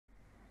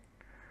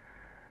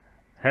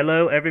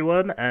Hello,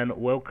 everyone, and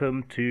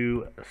welcome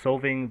to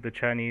Solving the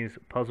Chinese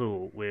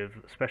Puzzle with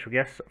special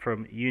guests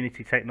from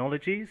Unity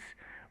Technologies.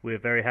 We're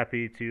very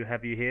happy to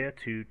have you here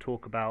to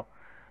talk about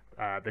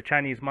the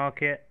Chinese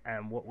market,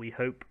 and what we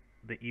hope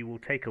that you will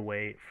take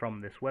away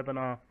from this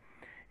webinar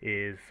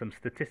is some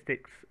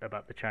statistics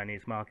about the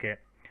Chinese market,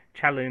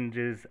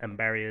 challenges and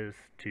barriers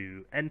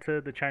to enter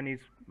the Chinese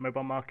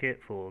mobile market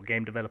for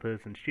game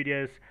developers and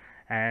studios,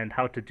 and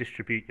how to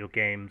distribute your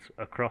games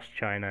across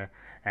China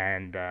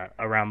and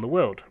around the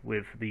world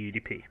with the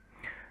UDP.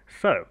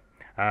 So,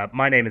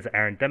 my name is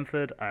Aaron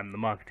Demford. I'm the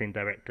marketing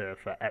director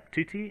for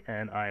APPTUTTi,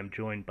 and I am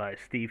joined by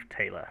Steve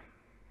Taylor.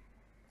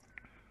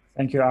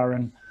 Thank you,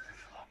 Aaron.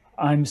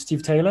 I'm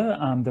Steve Taylor.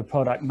 I'm the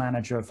product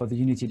manager for the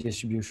Unity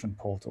distribution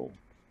portal,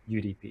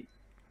 UDP.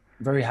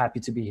 Very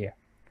happy to be here.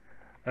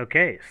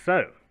 Okay,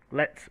 so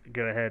let's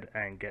go ahead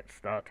and get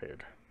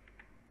started.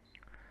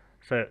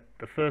 So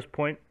the first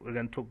point we're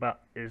going to talk about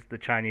is the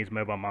Chinese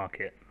mobile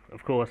market.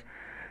 Of course,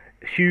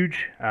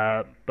 huge,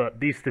 but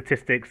these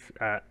statistics,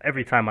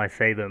 every time I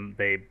say them,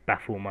 they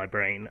baffle my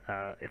brain.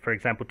 For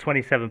example,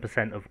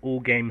 27% of all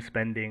game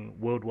spending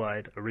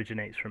worldwide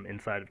originates from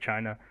inside of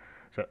China.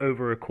 So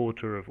over a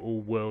quarter of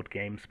all world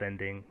game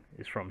spending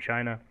is from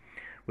China,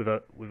 with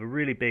a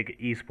really big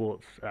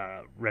esports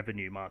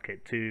revenue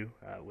market too,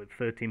 with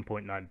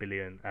 13.9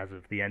 billion as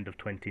of the end of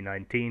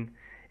 2019,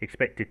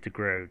 expected to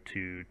grow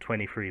to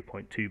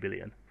 23.2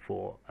 billion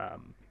for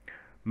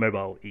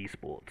mobile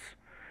esports.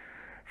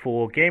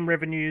 For game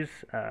revenues,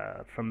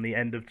 from the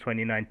end of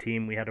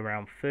 2019, we had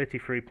around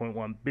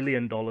 $33.1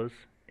 billion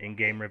in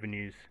game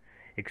revenues,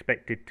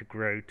 expected to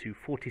grow to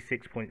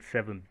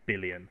 46.7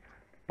 billion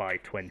by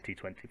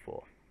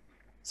 2024.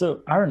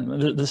 So,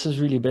 Aaron, this is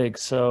really big.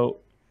 So,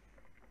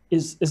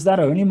 is that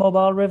only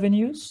mobile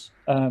revenues?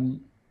 The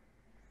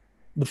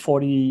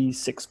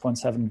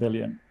 46.7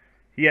 billion.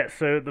 Yeah,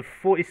 so the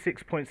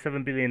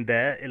 46.7 billion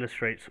there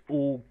illustrates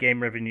all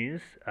game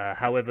revenues.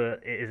 However,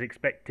 it is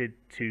expected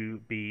to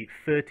be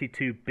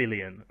 32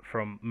 billion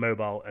from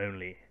mobile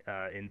only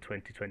in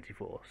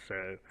 2024.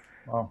 So,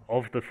 wow,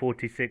 of the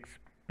 46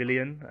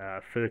 billion,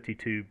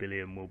 32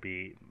 billion will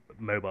be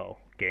mobile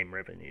game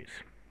revenues.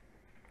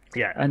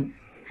 Yeah, and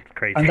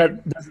crazy.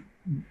 And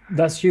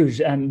that's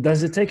huge. And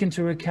does it take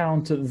into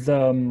account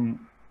the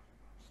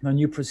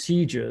new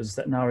procedures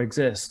that now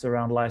exist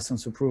around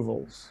license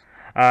approvals?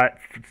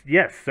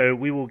 Yes, so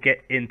we will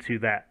get into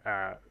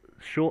that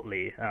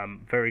shortly.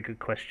 Very good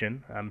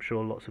question. I'm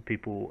sure lots of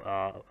people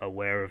are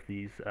aware of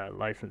these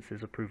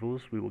licenses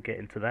approvals. We will get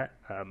into that.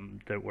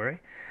 Don't worry.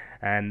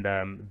 And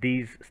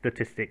these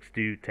statistics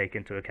do take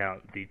into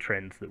account the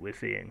trends that we're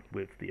seeing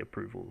with the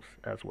approvals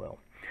as well.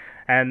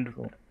 And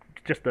Cool.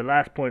 Just the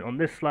last point on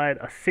this slide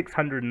are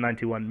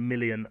 691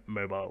 million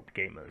mobile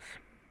gamers.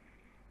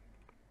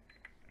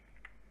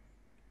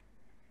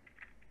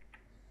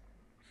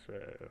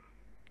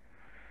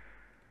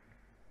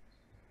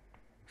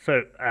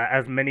 So,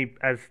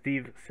 as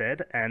Steve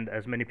said, and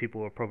as many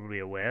people are probably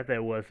aware,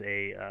 there was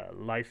a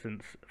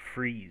license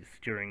freeze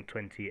during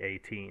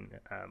 2018.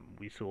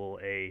 We saw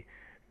a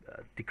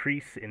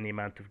decrease in the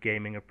amount of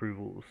gaming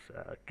approvals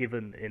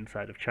given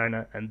inside of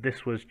China, and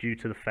this was due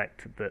to the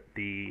fact that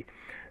the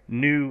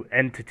new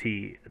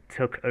entity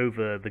took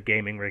over the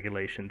gaming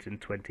regulations in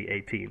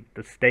 2018,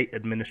 the State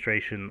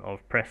Administration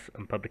of Press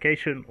and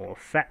Publication, or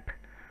SAP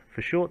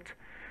for short.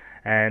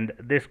 And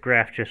this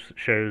graph just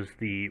shows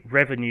the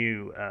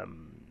revenue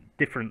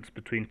difference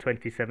between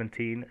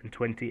 2017 and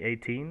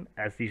 2018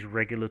 as these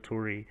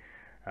regulatory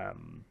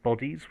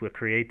bodies were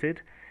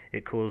created.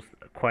 It caused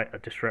quite a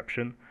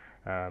disruption.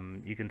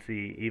 You can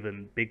see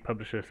even big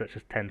publishers such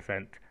as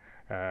Tencent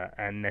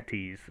and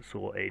NetEase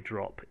saw a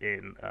drop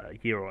in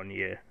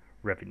year-on-year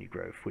revenue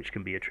growth, which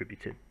can be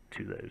attributed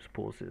to those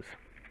pauses.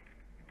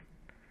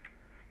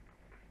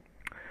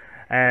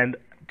 And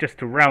just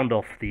to round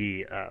off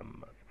the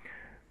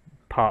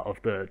part of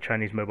the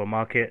Chinese mobile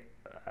market,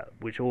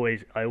 which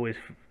I always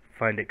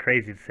find it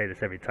crazy to say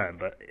this every time,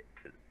 but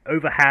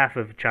over half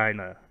of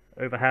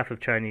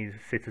Chinese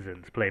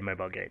citizens play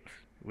mobile games,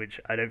 which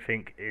I don't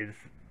think is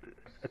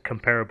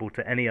comparable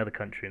to any other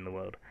country in the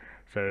world.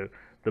 So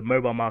the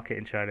mobile market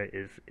in China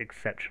is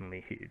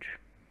exceptionally huge.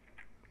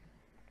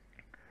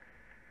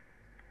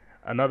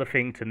 Another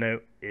thing to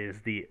note is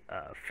the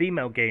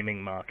female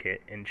gaming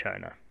market in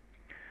China.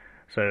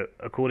 So,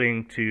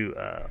 according to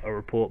a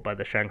report by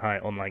the Shanghai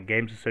Online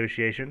Games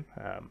Association,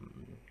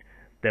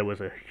 there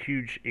was a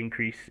huge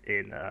increase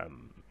in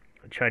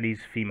Chinese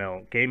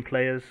female game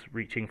players,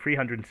 reaching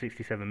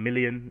 367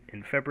 million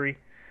in February.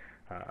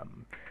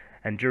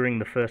 And during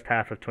the first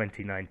half of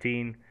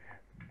 2019,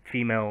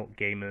 female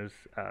gamers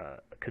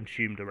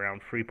consumed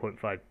around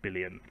 $3.5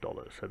 billion.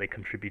 So they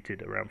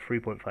contributed around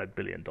 $3.5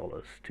 billion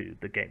to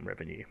the game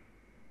revenue.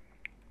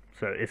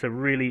 So it's a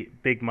really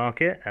big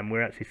market, and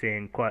we're actually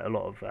seeing quite a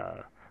lot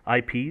of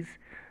IPs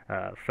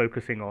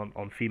focusing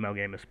on female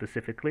gamers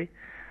specifically.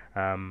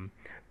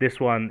 This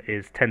one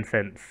is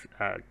Tencent's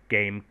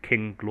game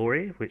King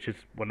Glory, which is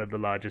one of the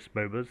largest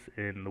MOBAs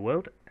in the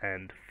world,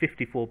 and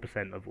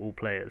 54% of all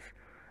players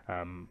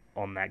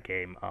on that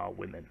game are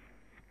women.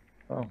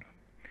 Oh.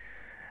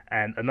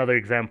 And another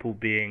example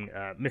being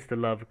Mr.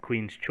 Love,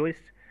 Queen's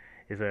Choice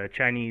is a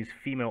Chinese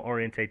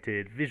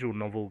female-orientated visual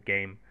novel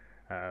game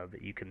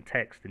that you can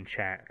text and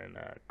chat and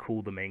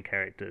call the main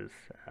characters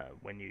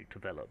when you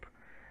develop.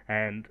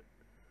 And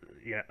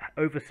yeah,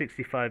 over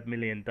 65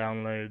 million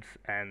downloads,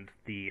 and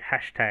the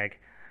hashtag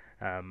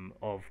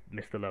of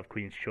Mr. Love,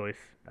 Queen's Choice.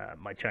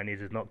 My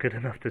Chinese is not good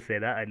enough to say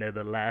that. I know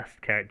the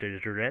last character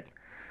is red.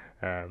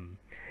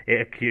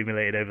 It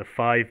accumulated over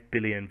 5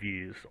 billion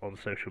views on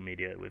social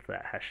media with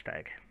that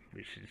hashtag,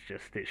 which is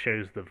just, it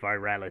shows the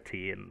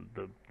virality and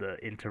the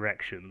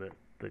interaction that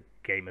the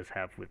gamers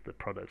have with the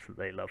products that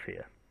they love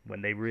here.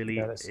 When they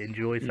really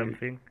enjoy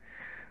something,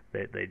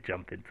 they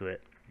jump into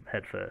it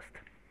head first.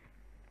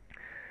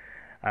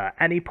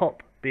 APPTUTTi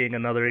being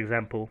another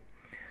example.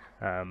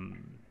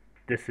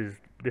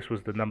 This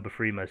was the number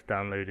 3 most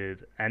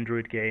downloaded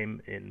Android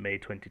game in May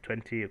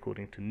 2020,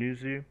 according to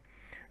Newzoo.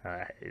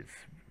 It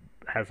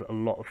has a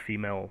lot of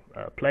female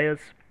players.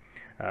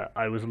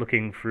 I was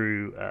looking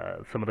through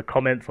some of the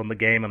comments on the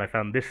game, and I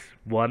found this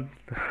one.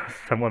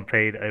 Someone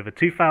played over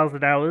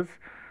 2,000 hours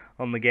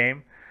on the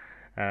game,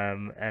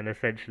 and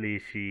essentially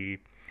she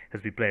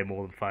has been playing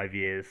more than 5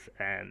 years,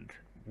 and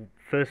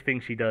first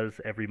thing she does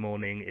every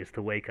morning is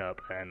to wake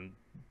up and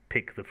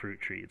pick the fruit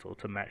trees, or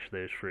to match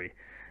those 3.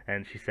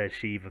 And she says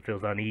she even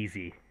feels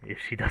uneasy if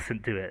she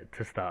doesn't do it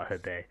to start her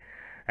day.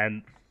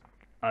 And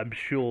I'm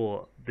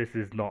sure this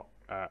is not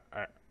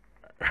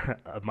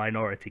a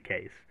minority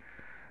case.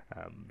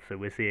 So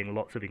we're seeing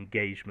lots of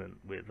engagement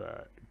with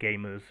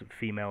gamers,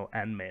 female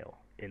and male,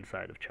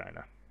 inside of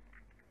China.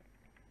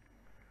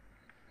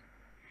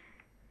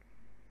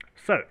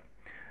 So,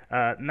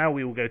 now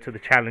we will go to the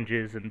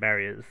challenges and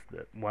barriers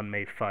that one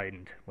may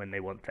find when they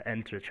want to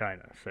enter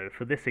China. So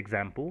for this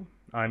example,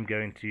 I'm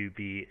going to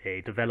be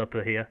a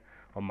developer here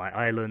on my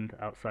island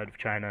outside of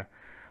China.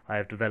 I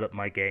have developed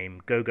my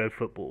game Go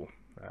Football.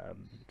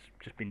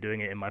 Just been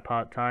doing it in my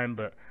part-time,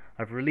 but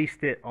I've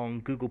released it on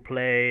Google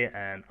Play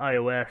and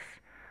iOS,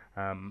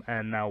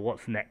 and now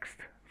what's next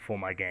for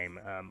my game?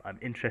 I'm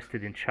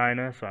interested in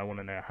China, so I want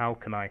to know how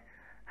can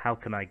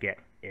I get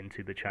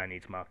into the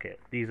Chinese market.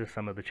 These are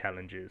some of the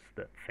challenges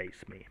that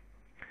face me.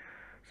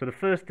 So the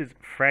first is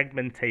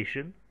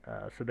fragmentation.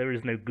 So there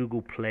is no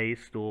Google Play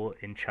Store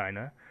in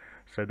China.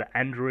 So the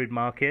Android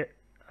market,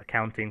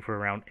 accounting for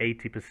around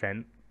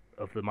 80%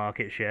 of the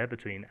market share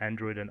between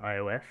Android and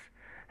iOS,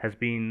 has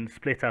been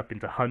split up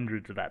into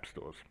hundreds of app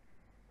stores.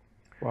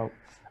 Wow.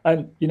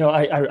 And, you know,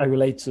 I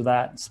relate to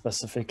that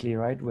specifically,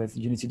 right, with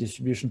Unity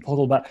Distribution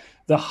Portal, but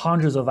the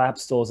hundreds of app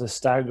stores are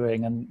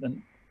staggering,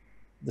 and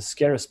the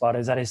scariest part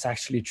is that it's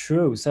actually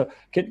true. So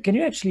can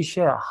you actually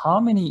share how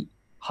many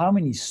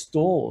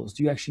stores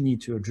do you actually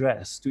need to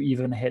address to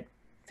even hit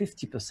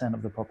 50%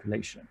 of the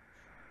population?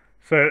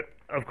 So,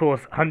 of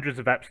course, hundreds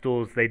of app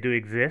stores, they do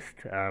exist,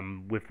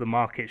 with the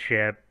market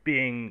share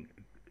being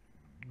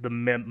the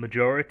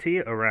majority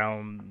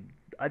around,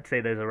 I'd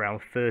say there's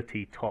around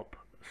 30 top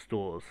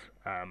stores.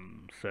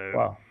 So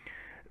wow.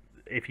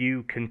 If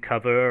you can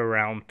cover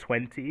around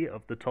 20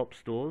 of the top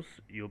stores,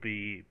 you'll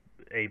be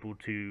able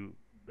to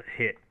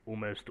hit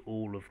almost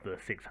all of the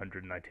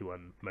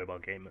 691 mobile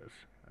gamers.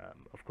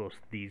 Of course,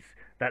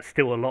 that's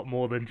still a lot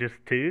more than just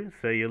 2.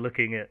 So you're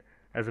looking at,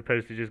 as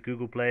opposed to just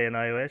Google Play and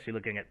iOS, you're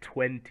looking at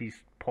 20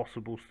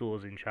 possible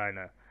stores in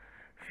China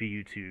for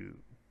you to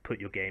put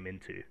your game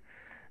into.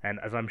 And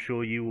as I'm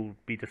sure you will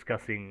be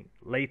discussing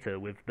later,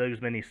 with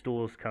those many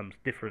stores comes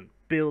different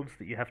builds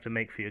that you have to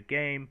make for your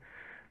game.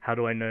 How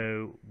do I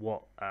know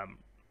what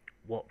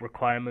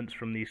requirements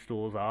from these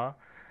stores are?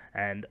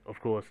 And of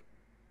course,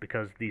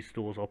 because these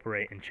stores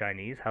operate in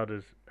Chinese, how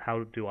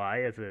do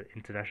I, as an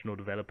international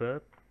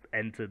developer,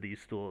 enter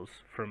these stores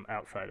from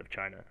outside of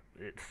China?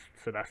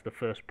 So that's the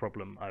first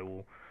problem I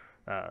will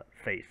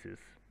face, is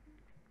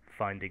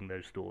finding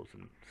those stores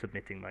and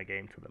submitting my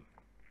game to them.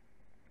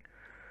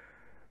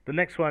 The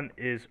next one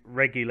is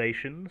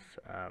regulations.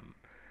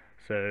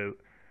 So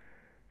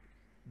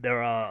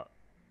there are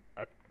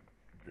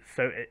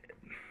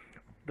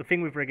the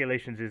thing with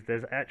regulations is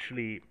there's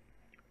actually,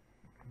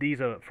 these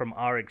are from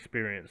our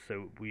experience,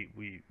 so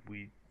we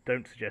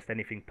don't suggest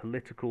anything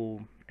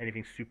political,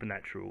 anything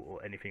supernatural,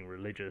 or anything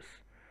religious,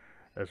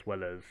 as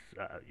well as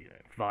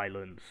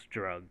violence,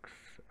 drugs,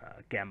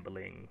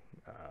 gambling,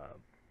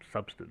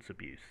 substance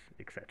abuse,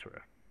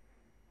 etc.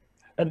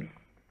 And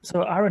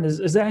so, Aaron,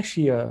 is there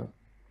actually a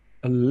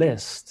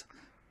list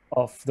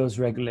of those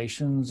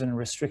regulations and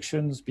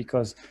restrictions?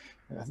 Because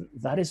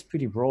that is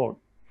pretty broad.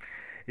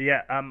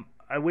 Yeah,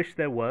 I wish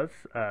there was.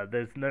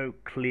 There's no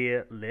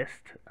clear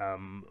list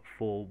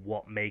for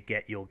what may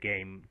get your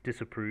game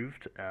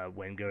disapproved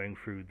when going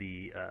through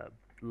the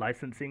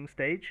licensing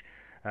stage.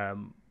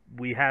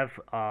 We have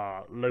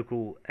our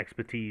local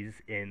expertise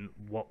in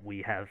what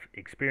we have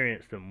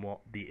experienced and what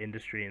the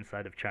industry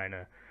inside of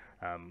China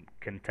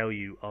can tell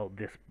you, oh,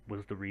 this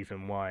was the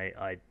reason why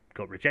I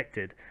got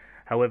rejected.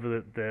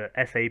 However, the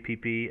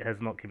SAPP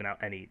has not given out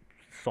any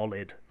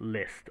solid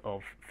list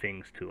of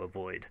things to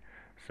avoid.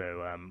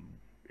 So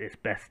it's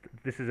best.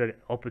 This is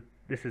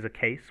a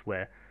case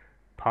where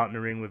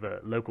partnering with a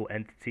local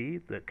entity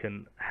that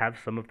can have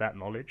some of that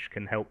knowledge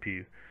can help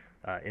you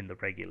in the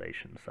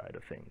regulation side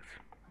of things.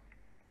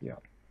 Yeah.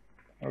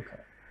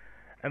 Okay.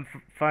 And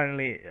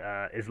finally,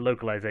 is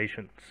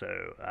localization.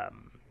 So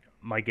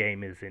my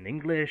game is in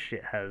English.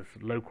 It has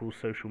local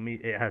social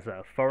media. It has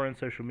foreign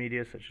social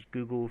media such as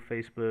Google,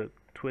 Facebook,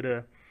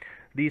 Twitter.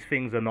 These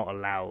things are not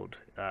allowed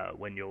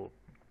when you're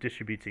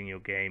distributing your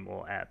game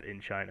or app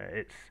in China.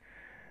 It's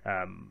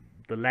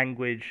the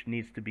language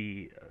needs to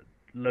be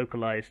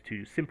localized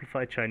to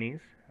simplified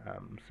Chinese.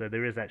 So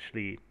there is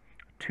actually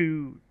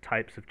two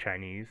types of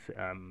Chinese.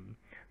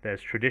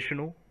 There's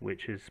traditional,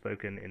 which is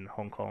spoken in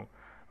Hong Kong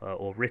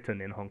or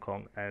written in Hong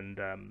Kong, and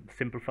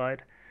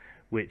simplified,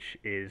 which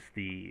is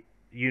the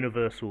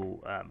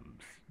universal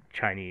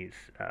Chinese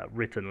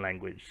written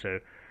language. So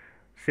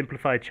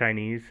simplified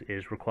Chinese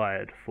is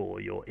required for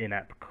your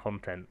in-app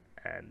content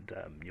and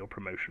your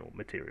promotional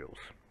materials,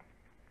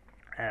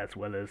 as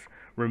well as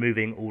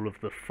removing all of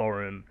the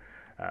foreign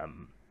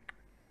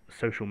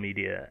social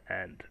media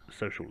and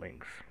social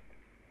links.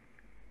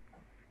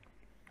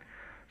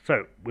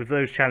 So with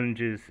those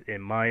challenges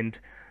in mind,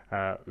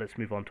 let's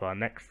move on to our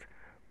next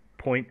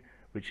point,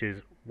 which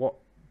is what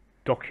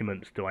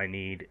documents do I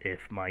need if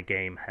my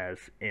game has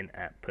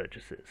in-app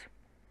purchases.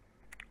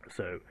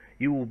 So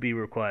you will be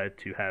required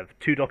to have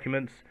two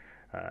documents,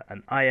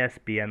 an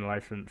ISBN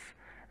license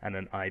and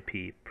an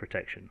IP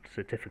protection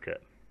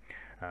certificate.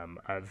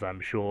 As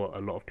I'm sure a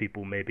lot of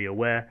people may be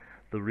aware,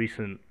 the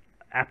recent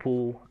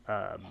Apple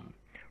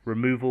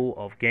removal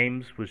of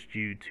games was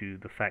due to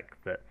the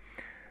fact that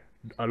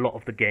a lot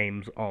of the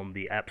games on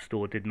the App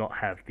Store did not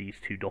have these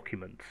two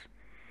documents.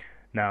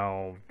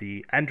 Now,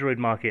 the Android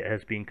market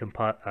has been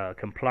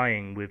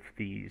complying with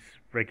these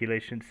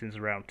regulations since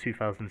around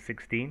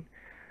 2016,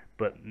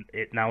 but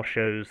it now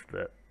shows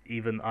that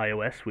even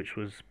iOS, which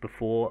was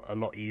before a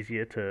lot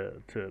easier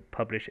to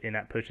publish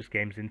in-app purchase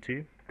games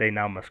into, they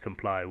now must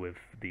comply with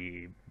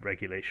the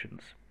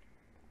regulations.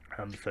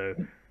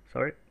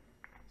 Sorry?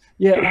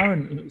 Yeah,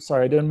 Aaron,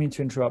 sorry, I don't mean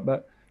to interrupt,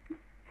 but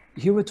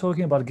you were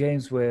talking about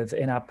games with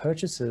in-app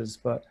purchases,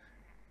 but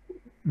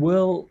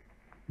will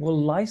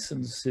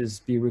licenses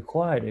be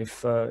required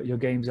if your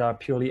games are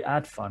purely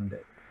ad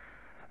funded?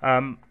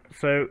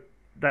 So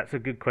that's a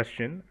good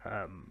question.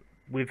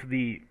 With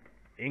the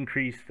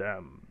increased,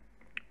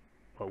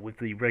 with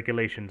the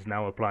regulations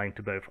now applying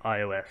to both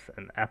iOS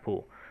and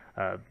Apple,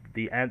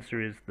 the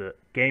answer is that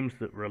games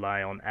that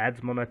rely on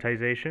ads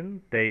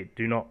monetization, they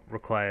do not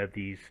require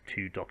these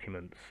two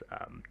documents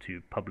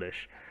to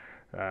publish.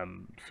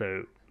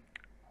 So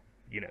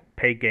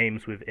paid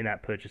games with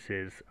in-app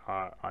purchases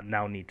are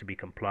now need to be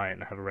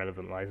compliant and have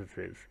relevant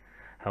licenses.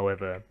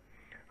 However,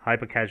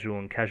 hyper-casual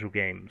and casual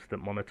games that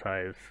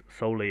monetize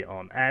solely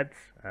on ads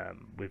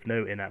with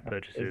no in-app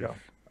purchases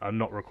are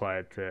not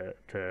required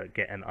to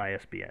get an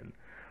ISBN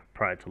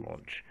prior to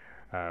launch.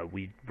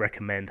 We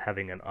recommend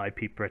having an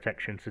IP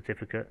protection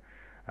certificate,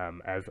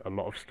 as a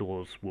lot of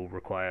stores will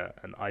require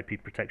an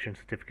IP protection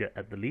certificate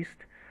at the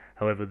least.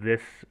 However,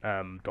 this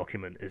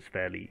document is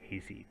fairly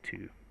easy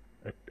to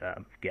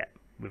get,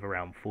 with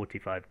around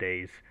 45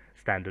 days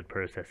standard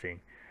processing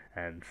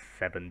and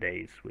 7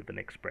 days with an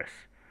express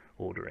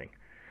ordering.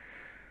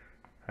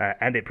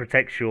 And it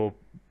protects your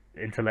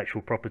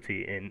intellectual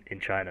property in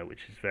China,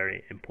 which is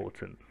very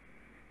important.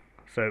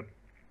 So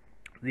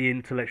the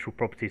intellectual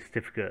property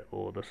certificate,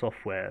 or the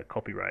software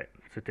copyright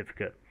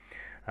certificate,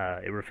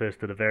 it refers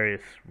to the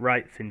various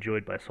rights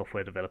enjoyed by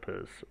software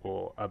developers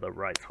or other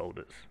rights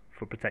holders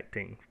for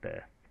protecting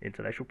their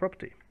intellectual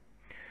property.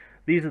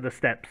 These are the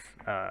steps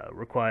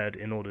required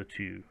in order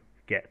to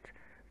get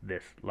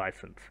this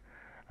license.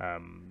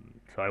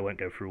 So I won't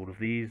go through all of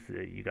these.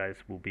 You guys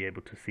will be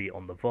able to see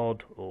on the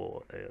VOD,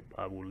 or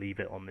I will leave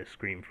it on this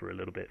screen for a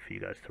little bit for you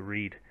guys to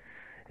read.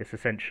 It's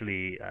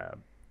essentially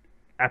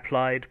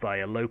applied by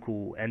a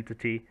local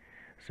entity,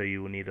 so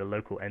you will need a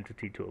local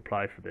entity to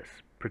apply for this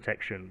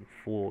protection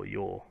for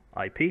your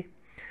IP.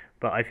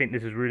 But I think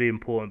this is really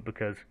important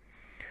because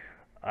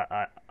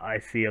I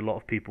see a lot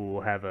of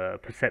people have a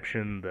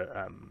perception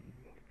that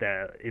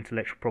their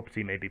intellectual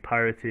property may be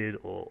pirated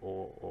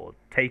or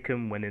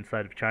taken when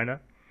inside of China,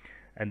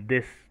 and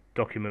this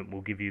document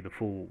will give you the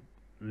full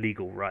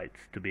legal rights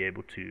to be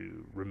able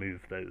to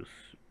remove those,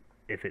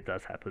 if it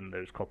does happen,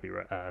 those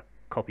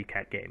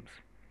copycat games,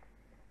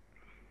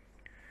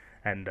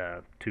 and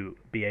to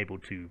be able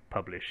to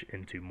publish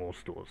into more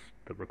stores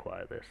that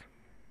require this.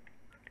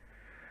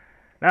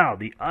 Now,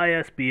 the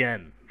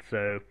ISBN.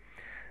 So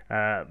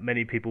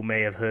many people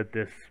may have heard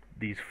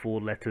these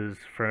 4 letters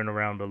thrown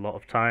around a lot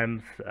of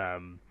times,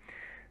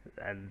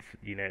 and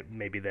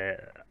maybe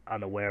they're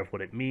unaware of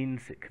what it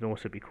means. It can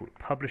also be called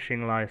a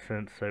publishing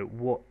license. So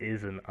what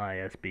is an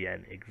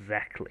ISBN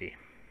exactly?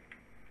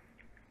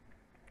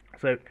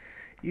 So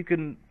you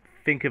can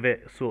think of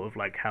it sort of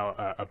like how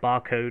a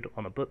barcode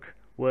on a book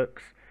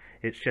works.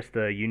 It's just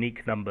a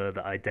unique number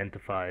that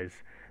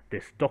identifies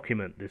this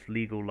document, this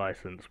legal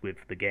license with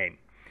the game.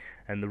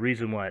 And the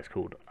reason why it's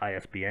called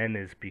ISBN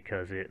is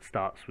because it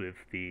starts with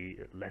the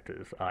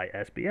letters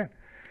ISBN.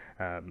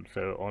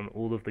 So on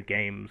all of the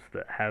games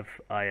that have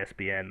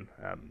ISBN,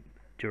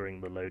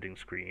 during the loading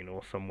screen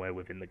or somewhere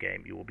within the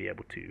game, you will be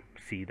able to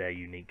see their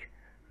unique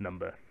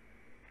number.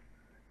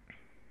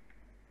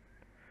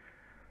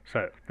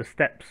 So the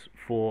steps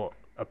for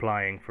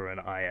applying for an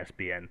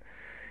ISBN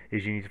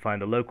is you need to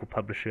find a local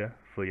publisher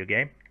for your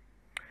game.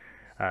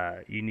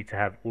 You need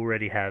to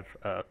already have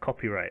a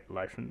copyright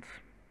license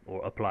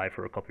or apply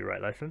for a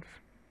copyright license.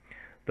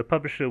 The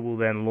publisher will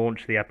then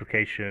launch the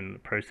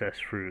application process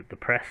through the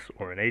press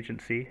or an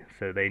agency.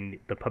 So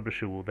the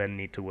publisher will then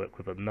need to work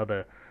with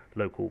another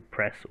local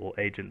press or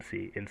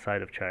agency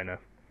inside of China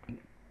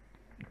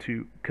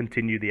to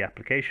continue the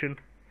application.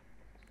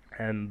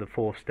 And the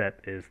fourth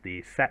step is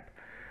the SAP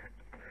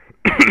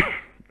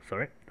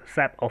the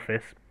SAP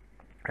office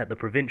at the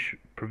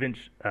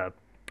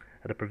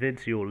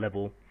provincial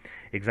level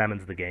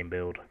examines the game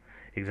build,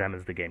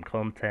 examines the game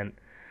content,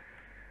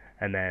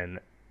 and then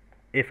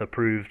if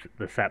approved,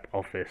 the SAP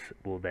office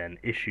will then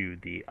issue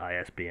the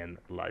ISBN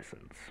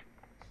license.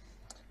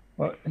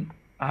 Well,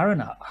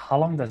 Aaron, how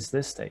long does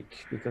this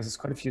take? Because there's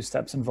quite a few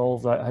steps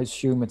involved. I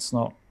assume it's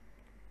not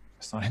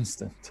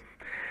instant.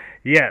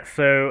 Yeah,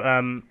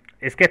 so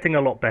it's getting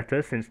a lot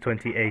better since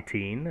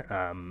 2018.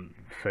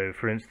 So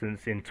for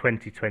instance, in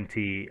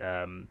 2020,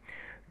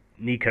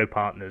 Nico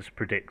Partners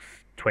predicts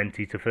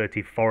 20 to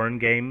 30 foreign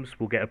games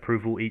will get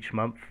approval each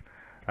month,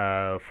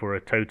 for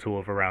a total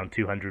of around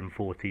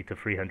 240 to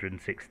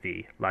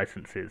 360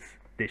 licenses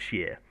this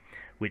year,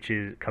 which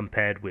is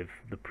compared with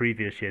the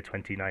previous year,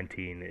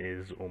 2019,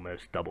 is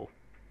almost double.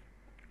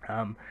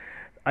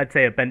 I'd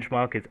say a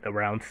benchmark is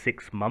around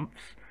 6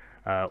 months,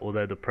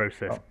 although the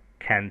process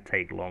can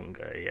take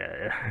longer.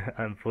 Yeah,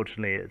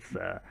 unfortunately,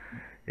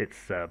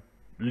 it's a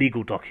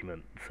legal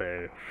document,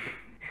 so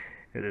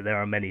there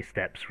are many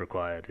steps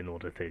required in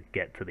order to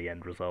get to the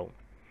end result.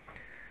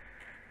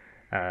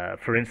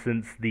 For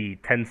instance, the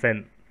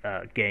Tencent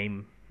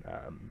game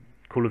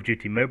Call of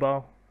Duty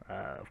Mobile,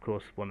 of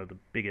course, one of the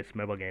biggest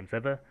mobile games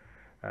ever,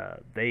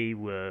 they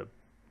were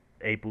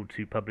able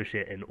to publish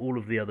it in all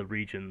of the other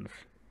regions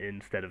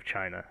instead of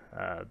China.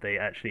 They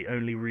actually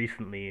only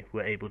recently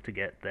were able to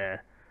get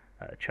their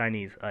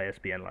Chinese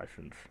ISBN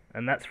license,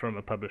 and that's from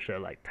a publisher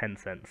like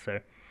Tencent. So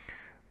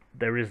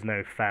there is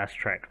no fast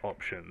track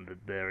option.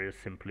 There is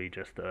simply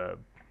just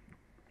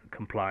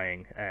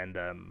complying and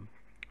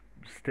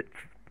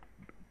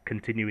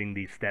continuing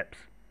these steps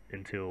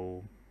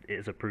until it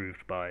is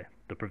approved by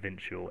the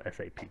provincial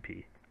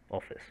SAPP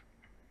office.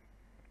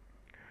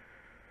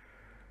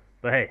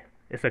 But hey,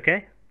 it's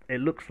okay. It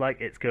looks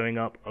like it's going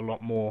up a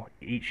lot more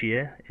each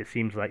year. It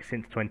seems like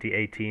since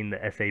 2018 the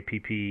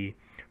SAPP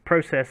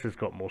process has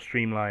got more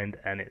streamlined,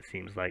 and it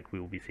seems like we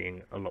will be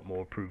seeing a lot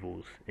more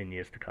approvals in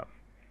years to come.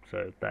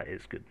 So that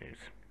is good news.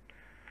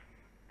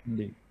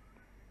 Indeed.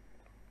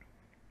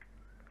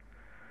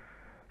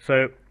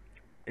 So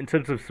in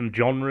terms of some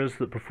genres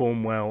that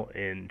perform well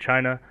in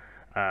China,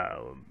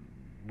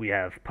 we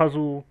have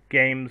puzzle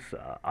games,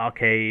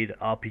 arcade,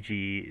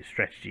 RPG,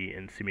 strategy,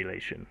 and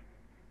simulation.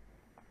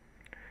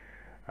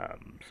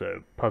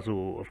 So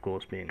puzzle, of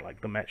course, being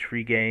like the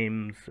match-3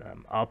 games.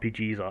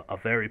 RPGs are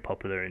very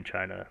popular in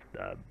China.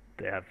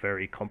 They have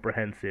very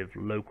comprehensive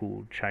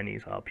local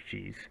Chinese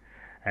RPGs.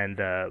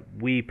 And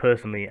we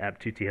personally at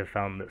APPTUTTi have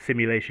found that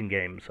simulation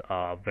games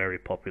are very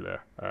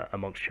popular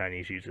amongst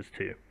Chinese users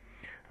too.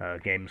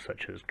 Games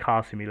such as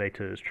car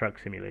simulators, truck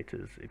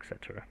simulators,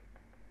 etc.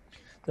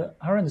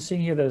 Aaron,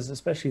 seeing here, there's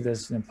especially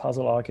this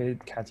puzzle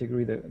arcade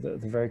category, the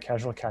very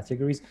casual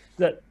categories.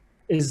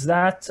 Is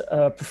that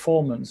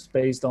performance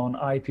based on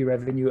IP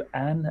revenue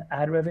and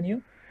ad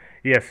revenue?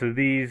 Yeah, so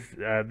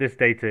this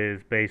data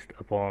is based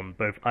upon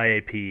both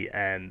IAP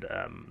and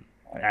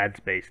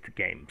ads-based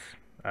games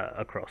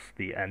across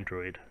the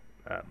Android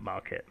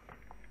market.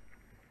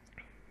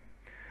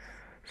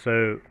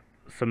 So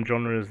some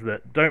genres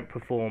that don't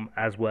perform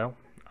as well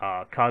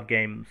are card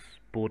games,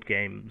 board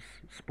games,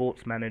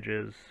 sports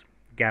managers,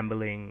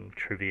 gambling,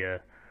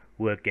 trivia,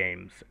 word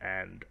games,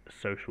 and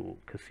social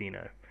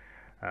casino.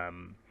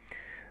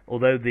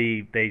 Although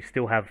they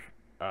still have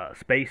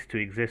space to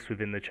exist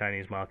within the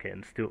Chinese market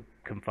and still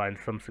can find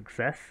some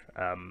success,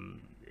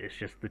 it's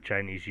just the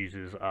Chinese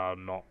users are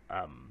not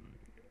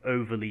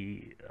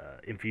overly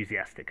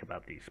enthusiastic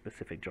about these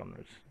specific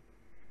genres.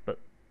 But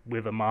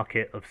with a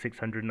market of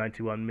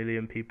 691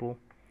 million people,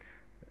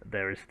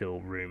 there is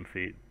still room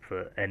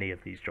for any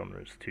of these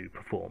genres to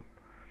perform.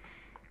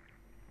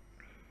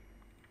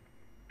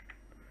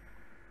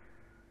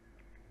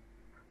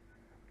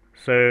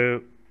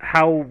 So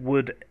how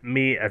would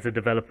me as a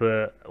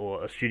developer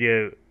or a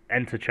studio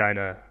enter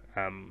China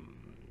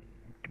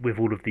with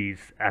all of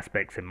these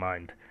aspects in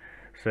mind?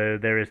 So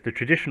there is the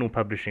traditional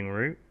publishing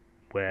route,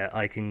 where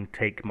I can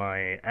take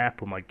my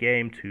app or my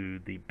game to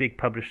the big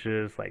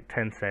publishers like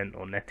Tencent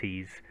or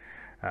NetEase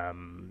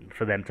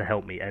for them to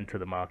help me enter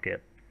the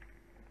market.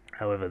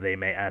 However, they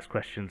may ask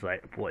questions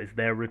like, what is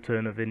their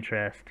return of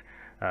interest?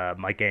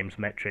 my game's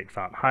metrics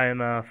aren't high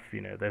enough.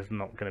 There's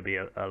not going to be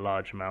a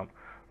large amount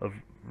of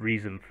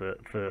reason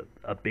for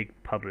a big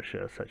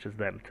publisher such as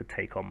them to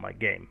take on my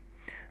game.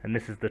 And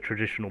this is the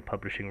traditional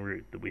publishing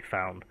route that we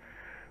found,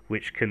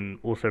 which can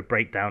also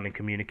break down in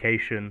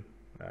communication.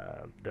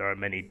 There are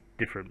many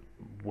different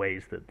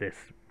ways that this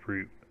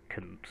route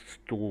can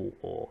stall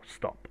or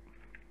stop.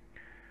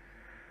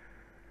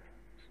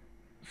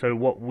 So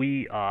what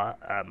we are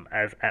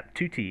as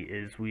APPTUTTi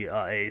is we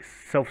are a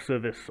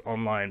self-service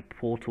online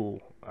portal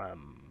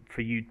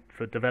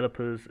for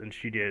developers and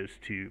studios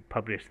to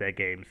publish their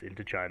games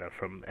into China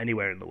from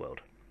anywhere in the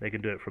world. They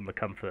can do it from the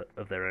comfort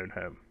of their own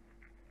home.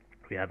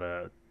 We have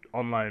a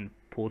online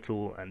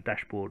portal and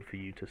dashboard for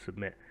you to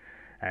submit,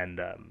 and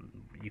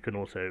you can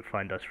also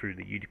find us through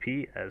the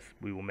UDP, as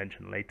we will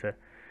mention later,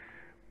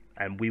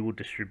 and we will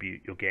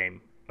distribute your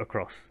game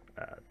across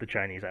the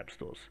Chinese app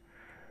stores.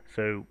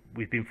 So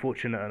we've been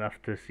fortunate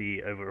enough to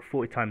see over a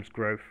 40 times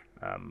growth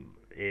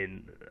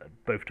in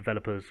both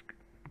developers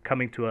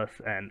coming to us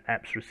and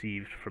apps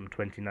received from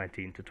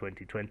 2019 to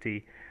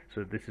 2020.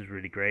 So this is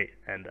really great,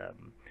 and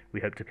we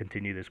hope to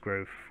continue this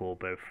growth for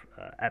both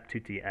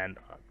APPTUTTi and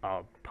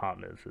our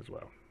partners as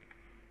well.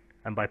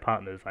 And by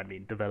partners, I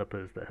mean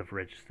developers that have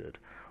registered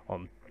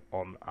on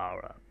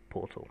our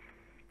portal.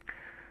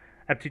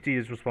 APPTUTTi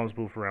is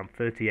responsible for around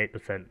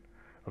 38%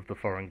 of the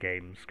foreign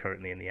games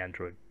currently in the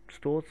Android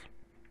stores,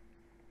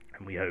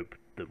 and we hope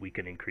that we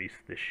can increase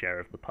this share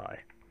of the pie,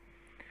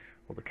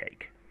 or the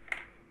cake.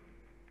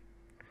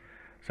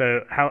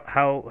 So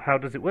how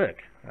does it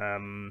work?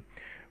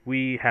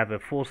 We have a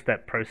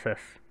 4-step process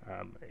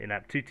in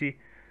APPTUTTi.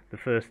 The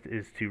first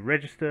is to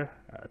register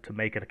to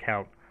make an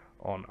account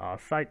on our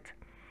site.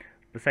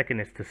 The second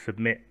is to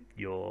submit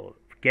your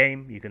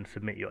game. You can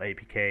submit your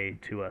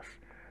APK to us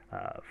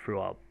through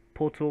our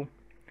portal.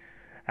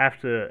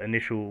 After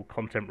initial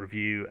content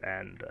review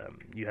and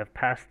you have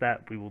passed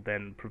that, we will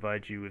then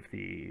provide you with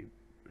the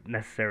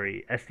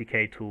necessary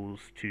SDK tools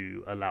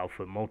to allow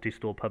for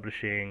multi-store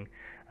publishing,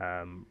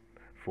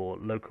 for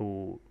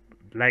local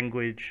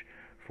language,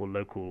 for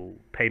local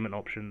payment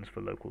options,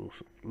 for local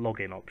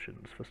login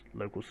options, for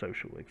local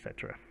social,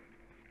 etc.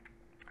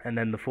 And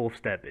then the 4th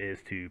step is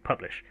to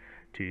publish,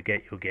 to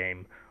get your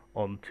game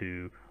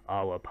onto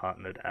our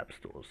partnered app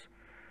stores.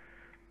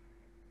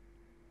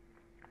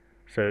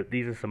 So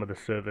these are some of the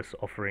service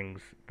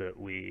offerings that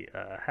we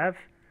have.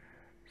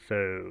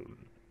 So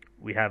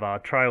we have our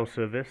trial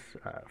service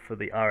for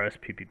the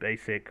RSPP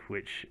Basic,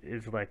 which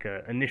is like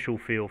an initial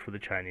feel for the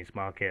Chinese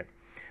market.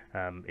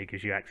 It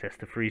gives you access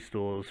to free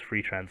stores,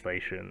 free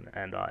translation,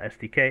 and our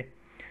SDK.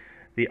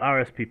 The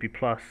RSPP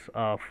Plus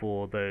are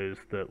for those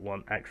that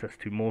want access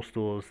to more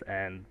stores,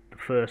 and the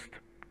first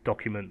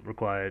document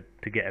required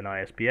to get an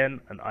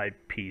ISBN, an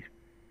IP,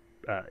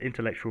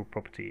 intellectual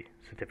property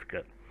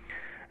certificate.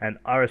 And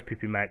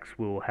RSPP Max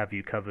will have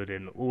you covered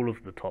in all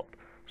of the top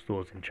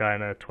stores in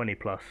China, 20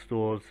 plus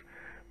stores,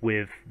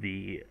 with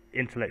the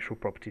intellectual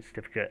property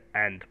certificate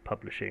and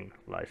publishing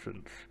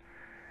license.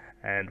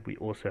 And we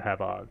also have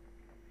our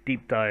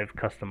deep dive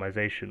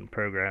customization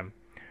program,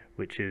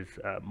 which is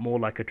more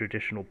like a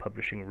traditional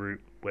publishing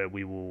route, where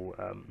we will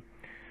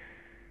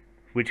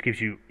which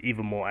gives you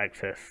even more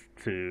access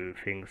to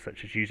things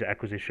such as user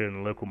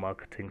acquisition, local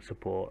marketing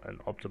support, and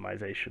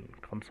optimization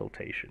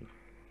consultation.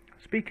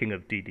 Speaking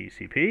of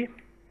DDCP,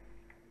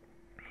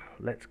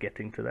 let's get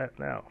into that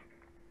now,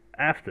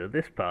 after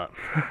this part.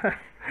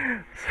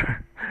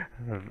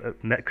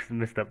 I've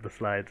missed up the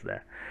slides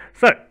there.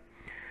 So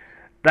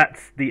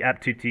that's the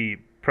APPTUTTi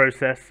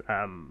process.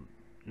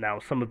 Now,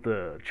 some of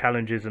the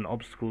challenges and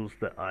obstacles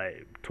that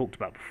I talked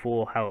about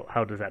before,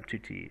 how does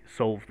APPTUTTi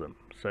solve them?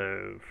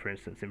 So, for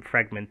instance, in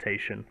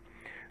fragmentation,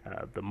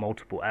 the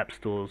multiple app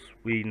stores,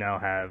 we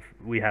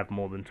have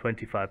more than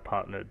 25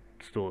 partnered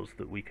stores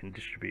that we can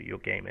distribute your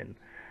game in,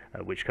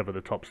 which cover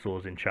the top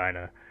stores in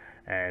China,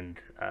 and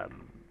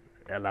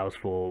allows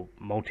for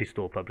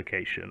multi-store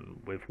publication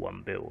with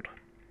one build.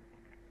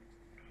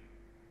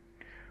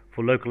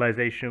 For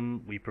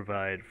localization, we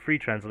provide free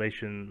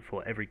translation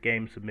for every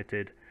game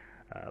submitted,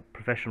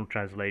 professional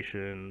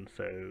translation,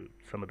 so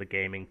some of the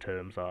gaming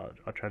terms are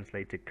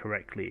translated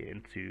correctly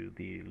into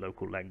the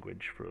local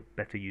language for a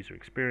better user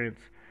experience,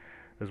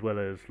 as well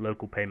as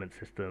local payment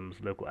systems,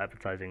 local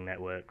advertising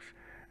networks,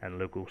 and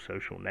local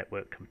social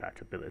network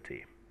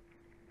compatibility.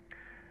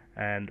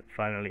 And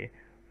finally,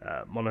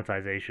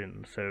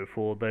 monetization. So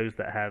for those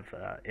that have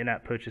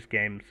in-app purchase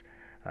games,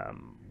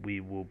 we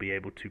will be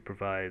able to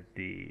provide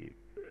the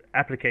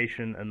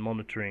application and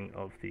monitoring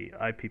of the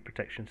IP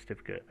protection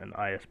certificate and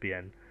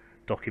ISBN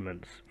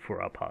documents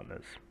for our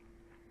partners.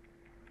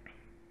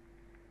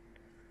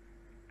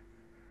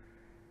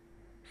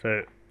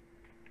 So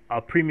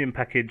our premium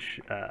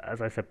package,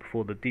 as I said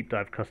before, the deep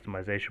dive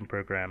customization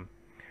program,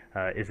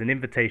 is an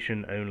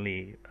invitation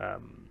only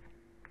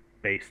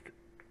based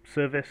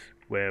service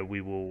where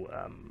we will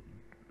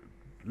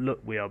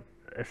we are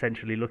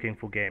essentially looking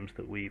for games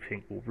that we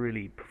think will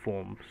really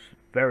perform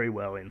very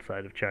well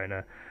inside of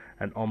China,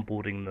 and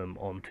onboarding them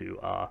onto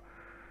our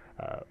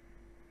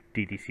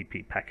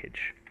DDCP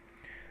package.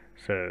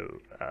 So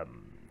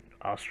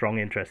our strong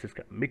interest is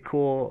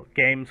mid-core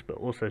games, but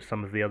also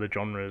some of the other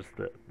genres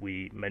that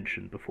we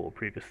mentioned before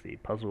previously: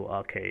 puzzle,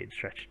 arcade,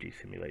 strategy,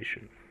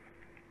 simulation.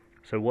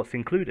 So what's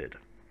included?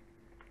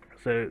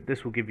 So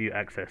this will give you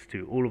access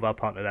to all of our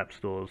partnered app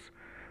stores,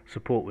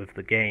 support with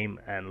the game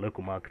and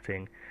local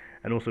marketing,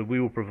 and also we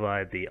will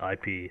provide the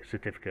IP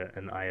certificate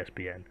and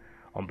ISBN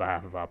on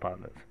behalf of our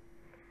partners.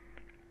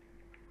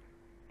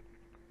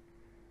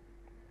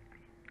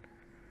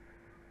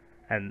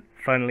 And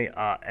finally,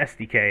 our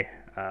SDK,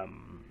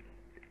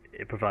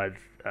 it provides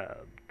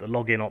the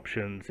login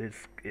options.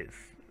 It's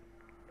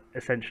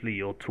essentially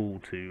your tool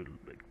to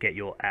get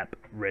your app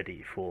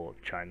ready for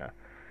China.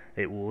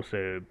 It will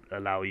also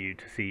allow you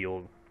to see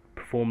your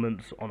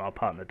performance on our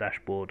partner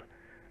dashboard.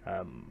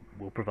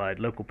 We'll provide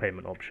local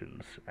payment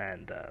options,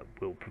 and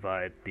we'll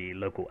provide the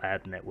local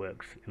ad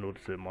networks in order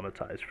to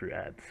monetize through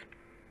ads.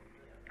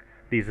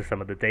 These are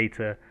some of the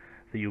data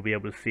that you'll be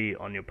able to see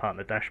on your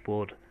partner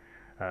dashboard,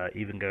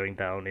 even going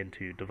down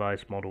into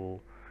device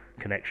model,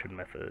 connection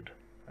method,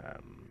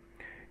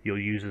 your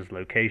users'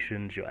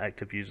 locations, your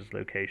active users'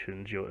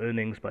 locations, your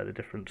earnings by the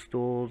different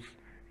stores,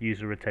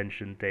 user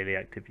retention, daily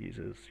active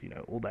users,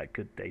 all that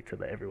good data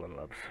that everyone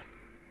loves.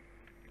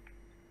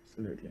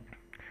 Absolutely.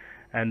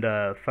 And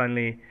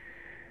finally,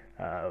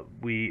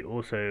 we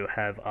also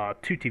have our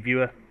APPTUTTi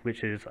viewer,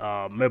 which is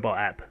our mobile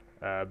app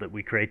that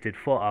we created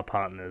for our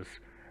partners,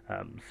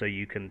 so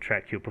you can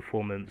track your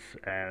performance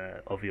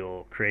of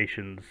your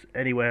creations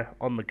anywhere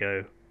on the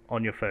go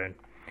on your phone.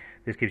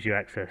 This gives you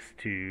access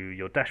to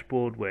your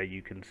dashboard where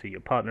you can see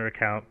your partner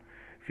account,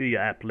 view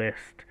your app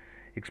list,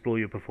 explore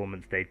your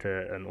performance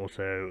data, and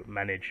also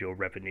manage your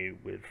revenue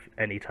with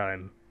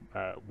anytime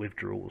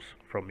withdrawals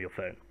from your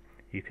phone.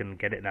 You can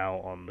get it now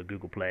on the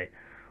Google Play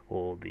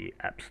or the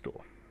App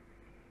Store.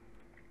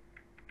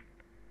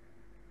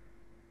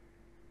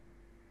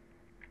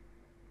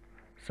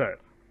 So,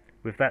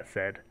 with that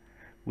said,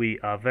 we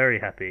are very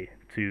happy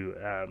to,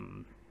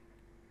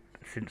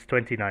 since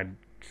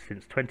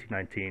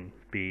 2019,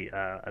 be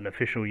an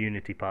official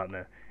Unity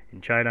partner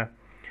in China.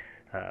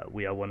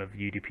 We are one of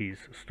UDP's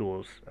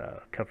stores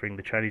covering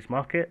the Chinese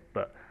market,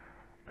 but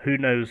who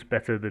knows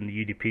better than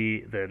the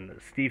UDP than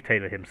Steve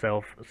Taylor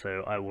himself,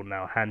 so I will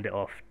now hand it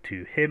off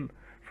to him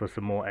for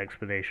some more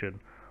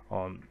explanation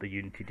on the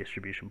Unity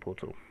distribution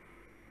portal.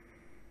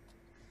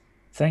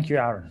 Thank you,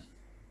 Aaron.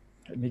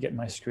 Let me get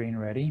my screen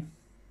ready.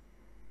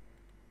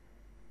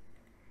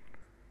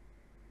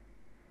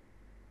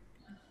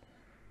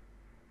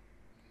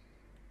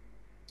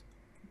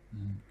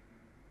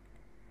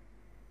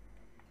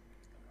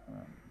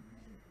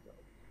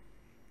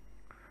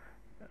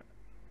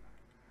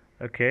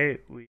 Okay,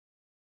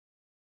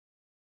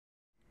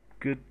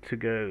 good to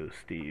go,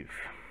 Steve.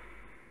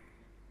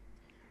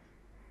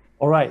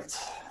 All right.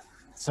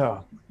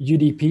 So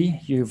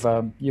UDP,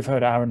 you've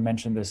heard Aaron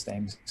mention this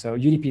name. So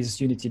UDP is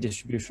Unity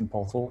Distribution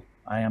Portal.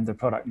 I am the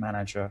product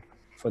manager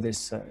for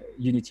this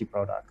Unity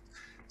product.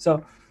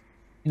 So,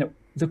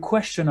 the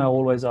question I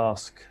always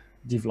ask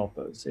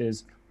developers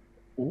is,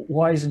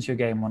 why isn't your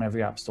game on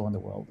every app store in the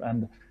world?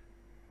 And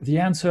the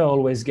answer I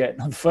always get,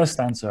 the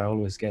first answer I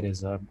always get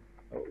is,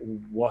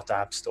 what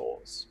app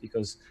stores?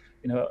 Because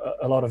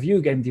a lot of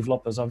you game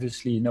developers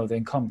obviously know the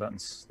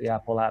incumbents, the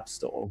Apple App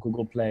Store,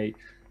 Google Play,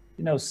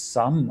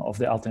 some of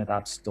the alternate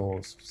app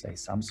stores, say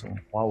Samsung,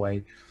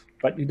 Huawei,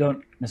 but you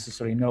don't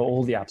necessarily know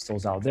all the app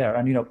stores out there.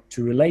 And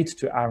to relate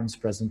to Aaron's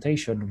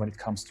presentation when it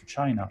comes to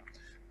China,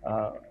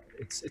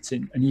 it's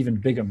an even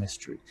bigger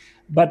mystery.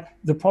 But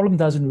the problem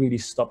doesn't really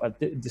stop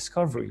at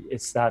discovery.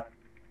 It's that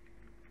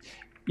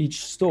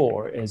each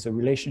store is a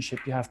relationship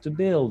you have to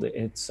build.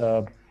 It's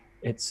an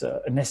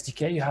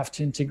SDK you have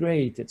to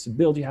integrate. It's a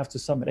build you have to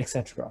submit,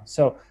 etc.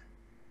 So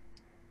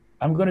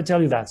I'm going to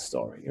tell you that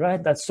story,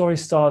 right? That story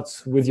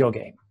starts with your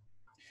game.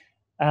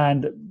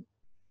 And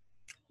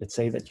let's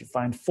say that you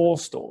find 4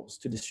 stores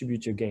to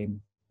distribute your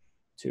game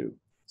to.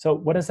 So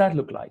what does that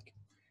look like?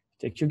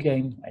 You take your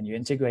game and you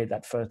integrate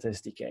that first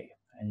SDK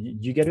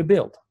and you get a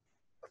build.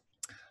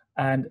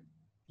 And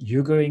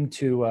you're going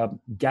to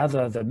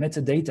gather the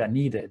metadata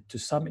needed to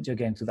submit your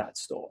game to that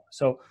store.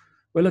 So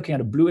we're looking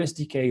at a blue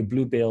SDK,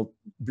 blue build,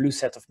 blue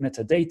set of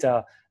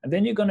metadata, and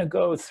then you're going to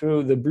go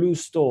through the blue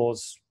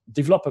store's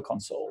developer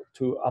console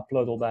to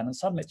upload all that and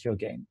submit your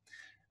game.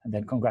 And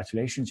then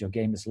congratulations, your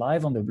game is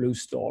live on the blue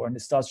store and it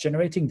starts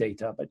generating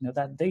data. But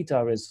that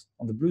data is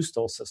on the blue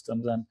store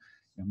systems, and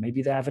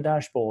maybe they have a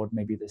dashboard,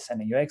 maybe they're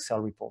sending you Excel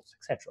reports,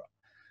 etc.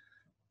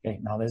 Okay,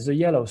 now there's the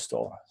yellow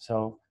store.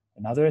 So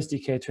another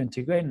SDK to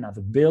integrate,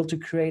 another build to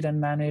create and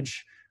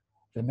manage.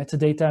 The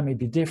metadata may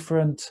be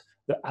different.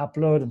 The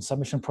upload and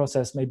submission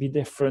process may be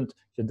different.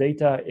 Your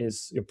data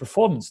is, your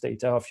performance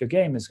data of your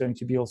game is going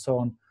to be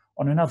also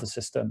on another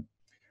system.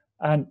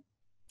 And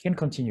you can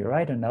continue,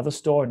 right? Another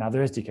store, another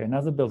SDK,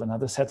 another build,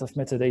 another set of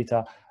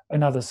metadata,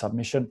 another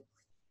submission,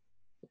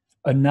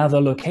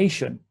 another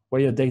location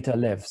where your data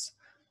lives.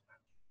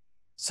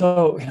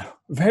 So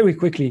very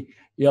quickly,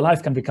 your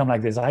life can become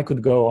like this. I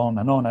could go on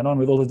and on and on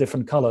with all the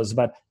different colors,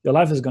 but your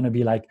life is going to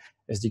be like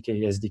SDK,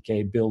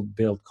 SDK, build,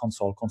 build,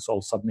 console,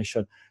 console,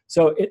 submission.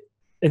 So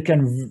it can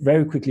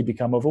very quickly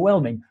become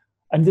overwhelming.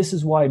 And this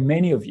is why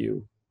many of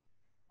you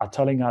are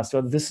telling us,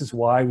 well, this is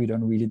why we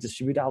don't really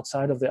distribute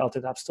outside of the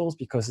Altered App Stores,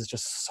 because it's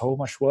just so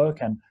much work,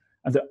 and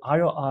the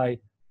ROI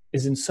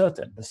is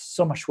uncertain. There's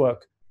so much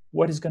work.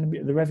 What is going to be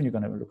the revenue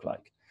going to look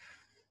like?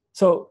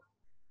 So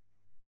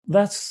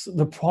that's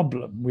the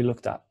problem we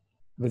looked at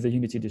with the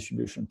Unity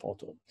distribution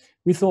portal.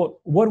 We thought,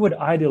 what would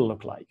ideal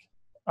look like?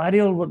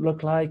 Ideal would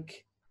look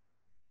like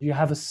you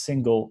have a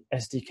single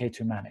SDK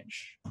to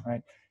manage,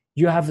 right?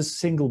 You have a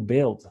single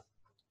build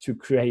to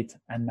create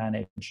and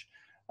manage.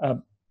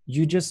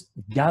 You just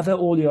gather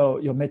all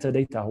your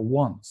metadata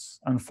once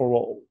and for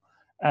all.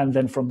 And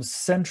then from a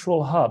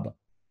central hub,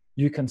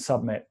 you can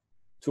submit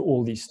to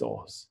all these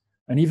stores.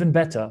 And even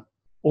better,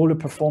 all the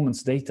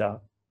performance data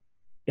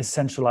is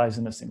centralized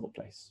in a single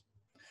place.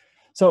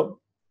 So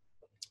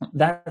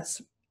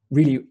that's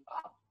really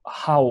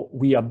how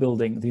we are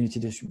building the Unity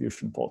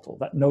distribution portal,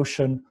 that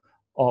notion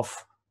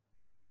of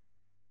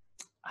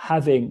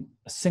having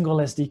a single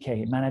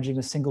SDK, managing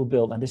a single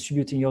build, and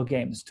distributing your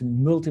games to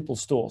multiple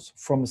stores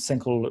from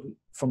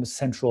a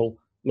central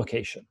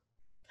location.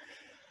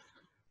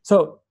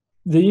 So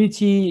the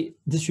Unity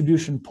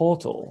distribution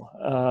portal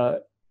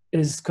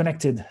is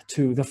connected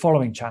to the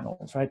following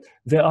channels, right?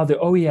 There are the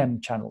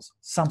OEM channels,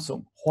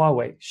 Samsung,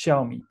 Huawei,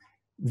 Xiaomi.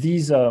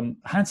 These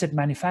handset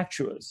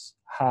manufacturers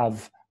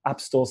have app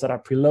stores that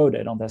are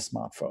preloaded on their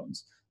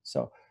smartphones.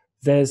 So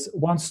there's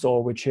one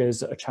store which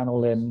is a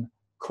channel in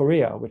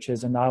Korea, which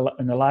is an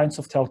alliance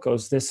of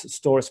telcos. This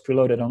store is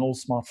preloaded on all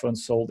smartphones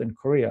sold in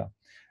Korea.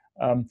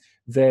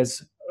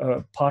 There's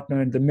a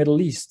partner in the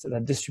Middle East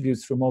that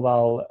distributes through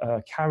mobile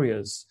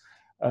carriers.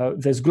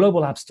 There's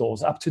global app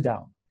stores, up to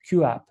down,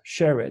 QApp,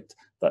 ShareIt,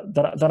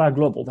 that are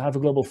global, that have a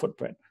global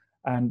footprint.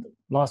 And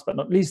last but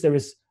not least, there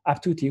is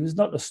APPTUTTi, who's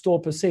not a store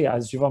per se,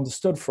 as you've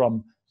understood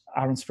from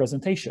Aaron's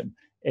presentation.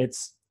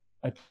 It's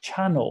a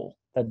channel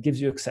that gives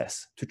you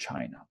access to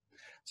China.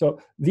 So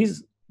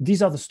these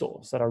are the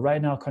stores that are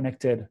right now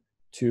connected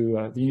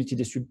to the Unity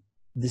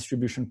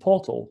distribution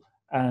portal,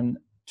 and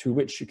to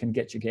which you can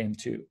get your game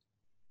to.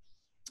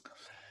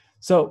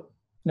 So,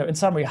 in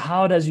summary,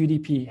 how does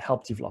UDP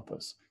help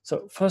developers?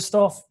 So first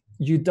off,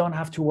 you don't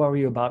have to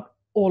worry about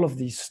all of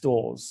these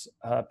stores,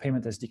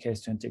 payment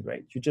SDKs to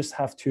integrate. You just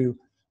have to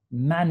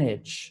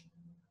manage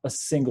a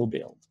single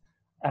build,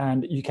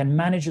 and you can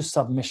manage your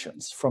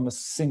submissions from a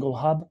single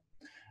hub.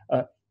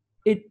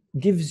 It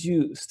gives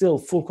you still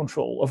full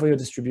control over your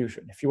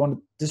distribution. If you want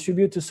to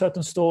distribute to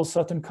certain stores,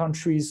 certain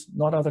countries,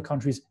 not other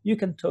countries, you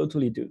can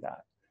totally do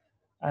that.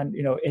 And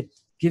it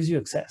gives you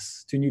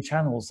access to new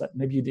channels that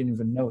maybe you didn't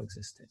even know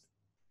existed.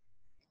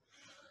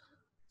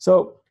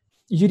 So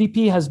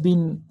UDP has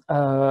been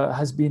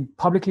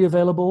publicly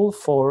available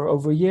for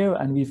over a year,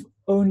 and we've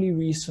only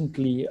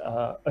recently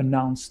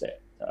announced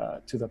it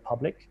to the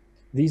public.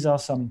 These are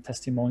some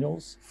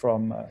testimonials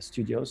from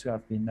studios who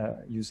have been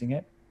using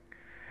it.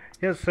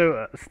 Yeah.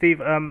 So Steve,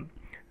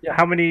 Yeah.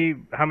 how many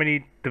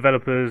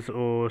developers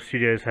or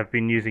studios have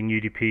been using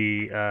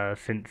UDP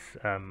since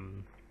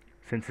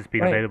it's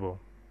been available?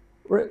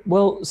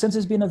 Well, since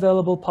it's been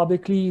available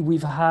publicly,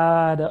 we've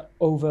had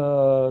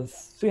over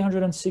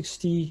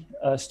 360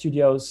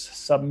 studios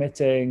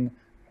submitting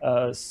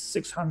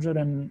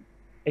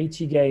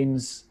 680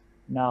 games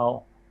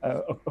now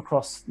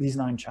across these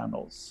 9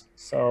 channels.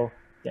 So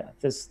yeah,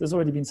 there's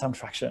already been some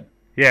traction.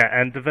 Yeah,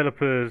 and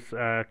developers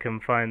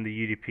can find the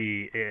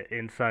UDP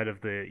inside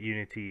of the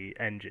Unity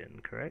engine,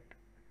 correct?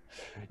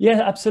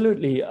 Yeah,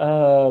 absolutely.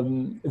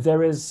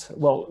 There is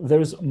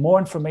more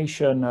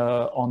information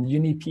on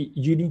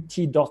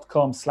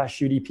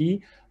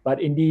unity.com/UDP,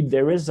 but indeed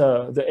there is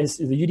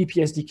the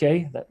UDP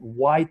SDK, that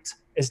white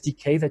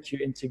SDK that you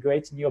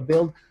integrate in your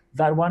build.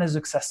 That one is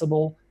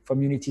accessible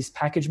from Unity's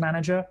package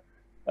manager,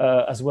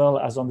 as well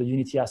as on the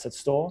Unity Asset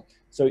Store.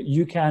 So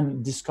you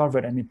can discover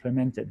it and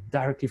implement it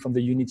directly from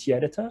the Unity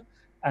editor.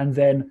 And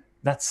then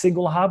that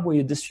single hub where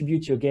you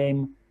distribute your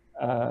game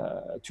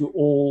to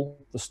all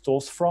the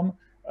stores from,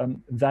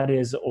 that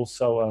is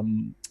also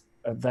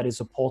that is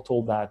a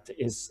portal that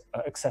is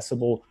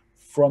accessible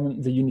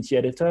from the Unity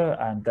editor,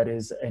 and that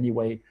is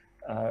anyway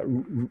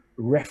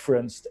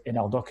referenced in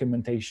our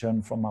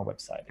documentation from our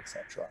website,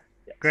 etc.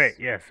 Yes. Great.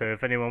 Yeah. So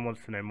if anyone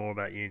wants to know more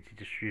about Unity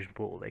distribution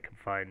portal, they can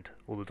find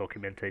all the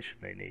documentation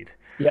they need.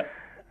 Yeah.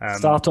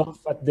 Start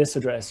off at this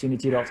address,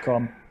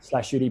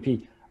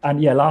 unity.com/UDP.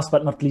 And yeah, last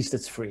but not least,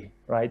 it's free,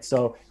 right?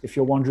 So if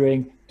you're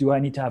wondering, do I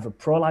need to have a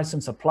pro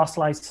license, a plus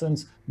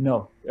license?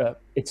 No,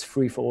 it's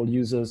free for all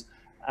users.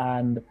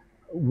 And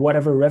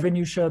whatever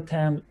revenue share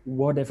terms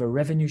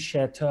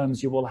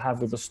you will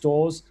have with the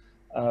stores,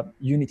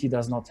 Unity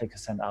does not take a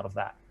cent out of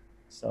that.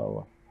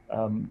 So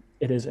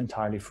it is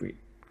entirely free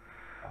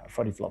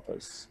for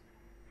developers.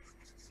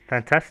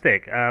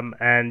 Fantastic.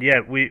 And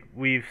yeah,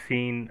 we've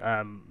seen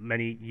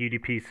many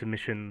UDP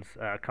submissions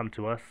come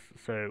to us,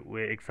 so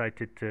we're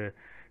excited to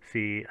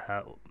see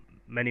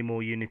many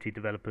more Unity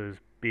developers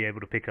be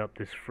able to pick up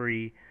this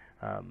free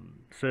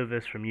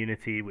service from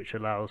Unity, which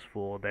allows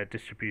for their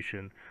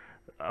distribution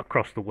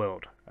across the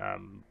world,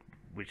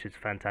 which is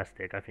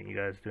fantastic. I think you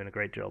guys are doing a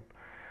great job.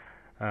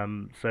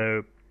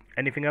 So,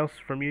 anything else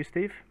from you,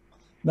 Steve?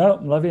 No,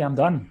 Lovey, I'm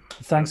done.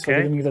 Thanks for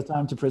giving me the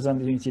time to present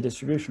the Unity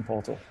distribution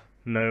portal.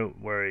 No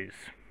worries.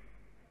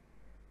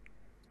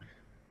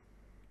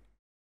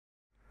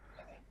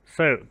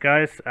 So,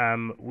 guys,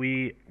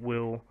 we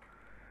will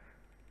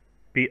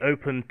be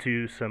open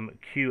to some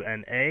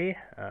Q&A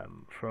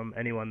from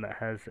anyone that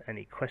has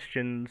any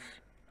questions.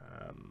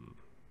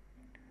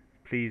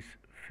 Please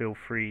feel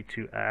free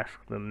to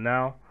ask them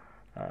now.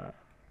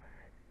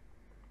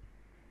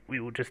 We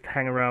will just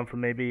hang around for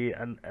maybe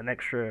an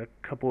extra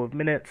couple of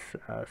minutes,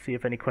 see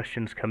if any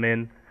questions come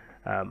in.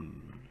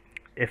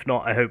 If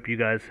not, I hope you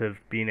guys have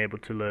been able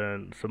to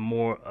learn some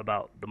more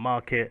about the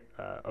market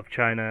of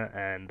China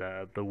and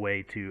the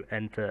way to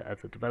enter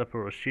as a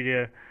developer or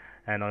studio.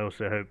 And I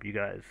also hope you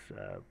guys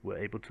were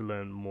able to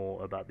learn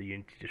more about the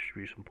Unity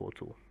distribution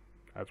portal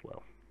as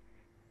well.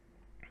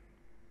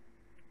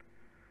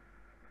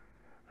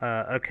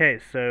 Okay,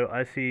 so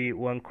I see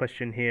one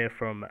question here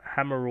from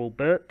Hammerall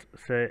Bert.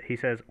 So he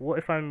says, what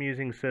if I'm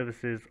using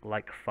services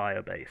like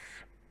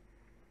Firebase?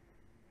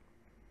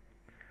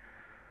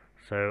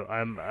 So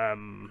I'm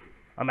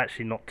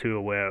actually not too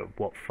aware of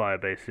what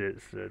Firebase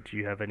is. Do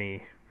you have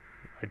any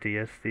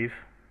ideas, Steve?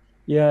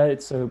 Yeah,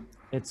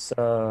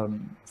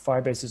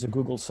 Firebase is a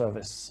Google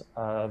service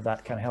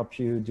that can help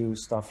you do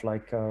stuff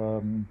like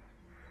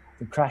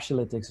the crash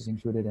analytics is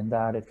included in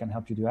that. It can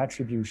help you do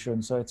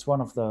attribution. So it's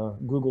one of the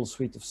Google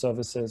suite of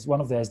services,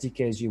 one of the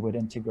SDKs you would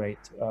integrate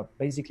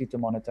basically to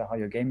monitor how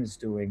your game is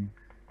doing.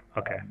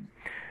 Okay.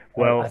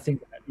 Well, I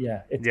think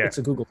it's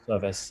a Google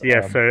service.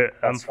 Yeah. So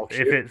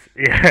if it's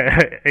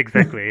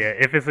exactly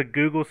if it's a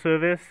Google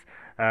service,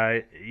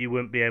 you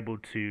wouldn't be able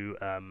to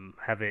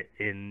have it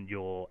in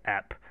your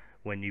app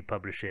when you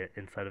publish it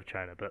inside of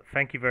China. But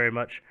thank you very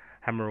much,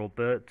 Hammerall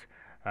Bert.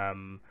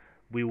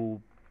 We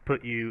will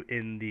put you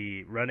in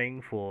the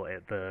running for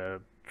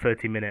the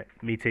 30-minute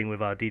meeting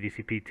with our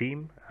DDCP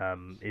team,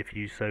 if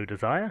you so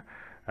desire.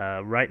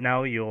 Right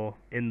now you're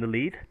in the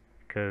lead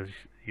because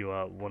you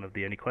are one of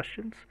the only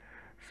questions.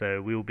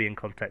 So we will be in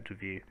contact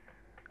with you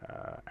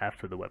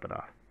after the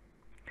webinar.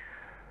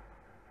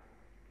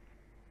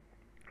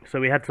 So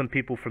we had some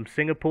people from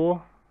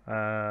Singapore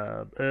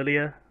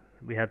earlier.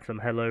 We had some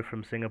hello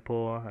from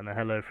Singapore and a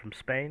hello from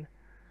Spain.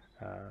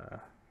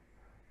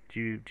 Do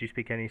you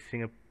speak any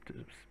Singapore?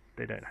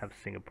 They don't have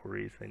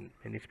Singaporese. They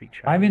only speak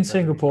Chinese. I'm in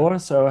Singapore,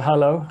 so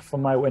hello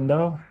from my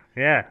window.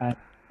 Yeah. And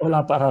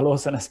hola para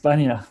los en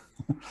España.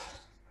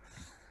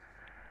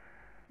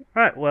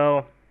 Right.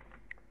 Well,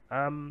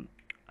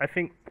 I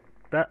think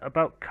that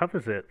about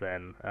covers it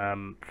then.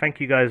 Thank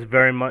you guys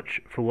very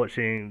much for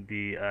watching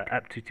the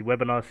APPTUTTi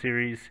webinar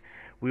series.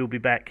 We will be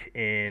back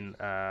in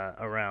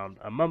around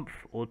a month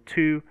or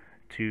two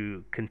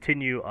to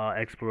continue our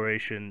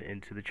exploration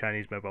into the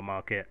Chinese mobile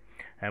market,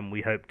 and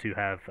we hope to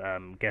have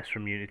guests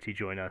from Unity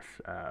join us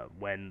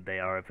when they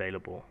are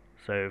available.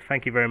 So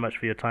thank you very much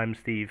for your time,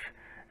 Steve,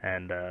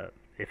 and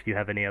if you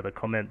have any other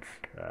comments,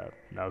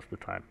 now's the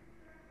time.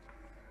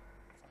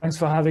 Thanks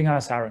for having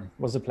us, Aaron. It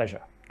was a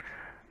pleasure.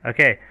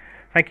 Okay,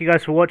 thank you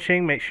guys for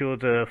watching. Make sure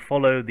to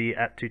follow the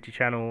APPTUTTi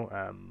channel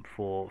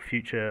for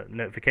future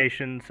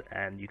notifications,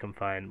 and you can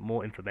find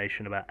more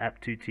information about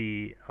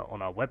APPTUTTi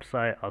on our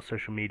website, our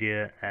social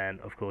media, and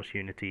of course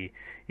Unity,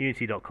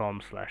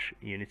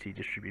 unity.com/Unity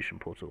distribution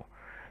portal.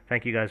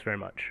 Thank you guys very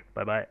much.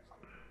 Bye bye.